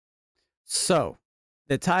So,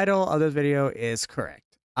 the title of this video is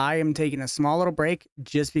correct. I am taking a small little break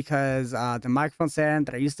just because the microphone stand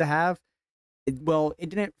that I used to have, it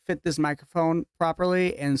didn't fit this microphone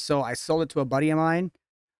properly, and so I sold it to a buddy of mine.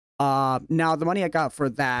 Now the money I got for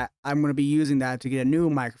that, I'm going to be using that to get a new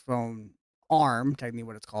microphone arm, technically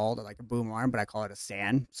what it's called, like a boom arm, but I call it a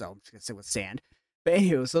stand, so I'm just gonna sit with sand. But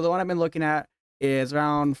anywho, so the one I've been looking at is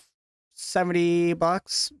around 70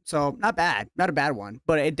 bucks. So not bad, not a bad one,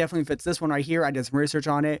 but it definitely fits this one right here. I did some research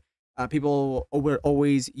on it. People would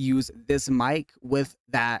always use this mic with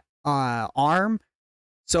that arm.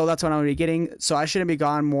 So that's what I'm gonna be getting. So I shouldn't be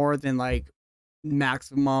gone more than like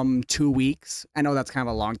maximum 2 weeks. I know that's kind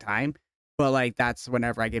of a long time, but like that's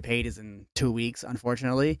whenever I get paid is in 2 weeks,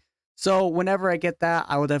 unfortunately. So whenever I get that,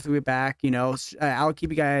 I will definitely be back. I'll keep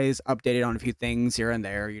you guys updated on a few things here and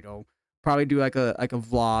there. Probably do like a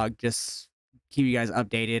vlog, just keep you guys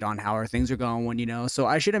updated on how our things are going. So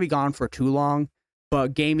I shouldn't be gone for too long,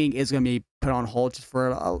 but gaming is gonna be put on hold just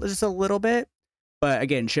for just a little bit. But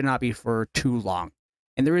again, should not be for too long.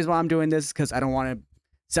 And the reason why I'm doing this is because I don't want to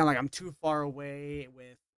sound like I'm too far away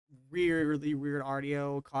with really weird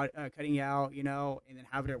audio cutting out, and then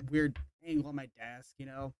having a weird angle on my desk.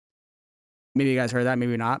 Maybe you guys heard that,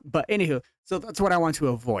 maybe not. But anywho, so that's what I want to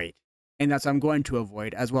avoid. And that's what I'm going to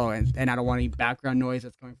avoid as well. And I don't want any background noise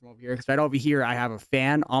that's coming from over here. Because right over here, I have a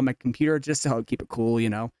fan on my computer just to help keep it cool.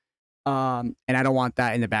 And I don't want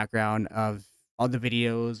that in the background of all the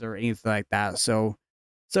videos or anything like that. So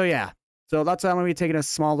yeah. So that's why I'm gonna be taking a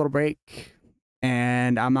small little break.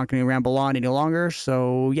 And I'm not gonna ramble on any longer.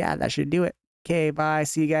 So yeah, that should do it. Okay, bye.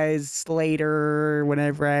 See you guys later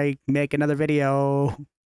whenever I make another video.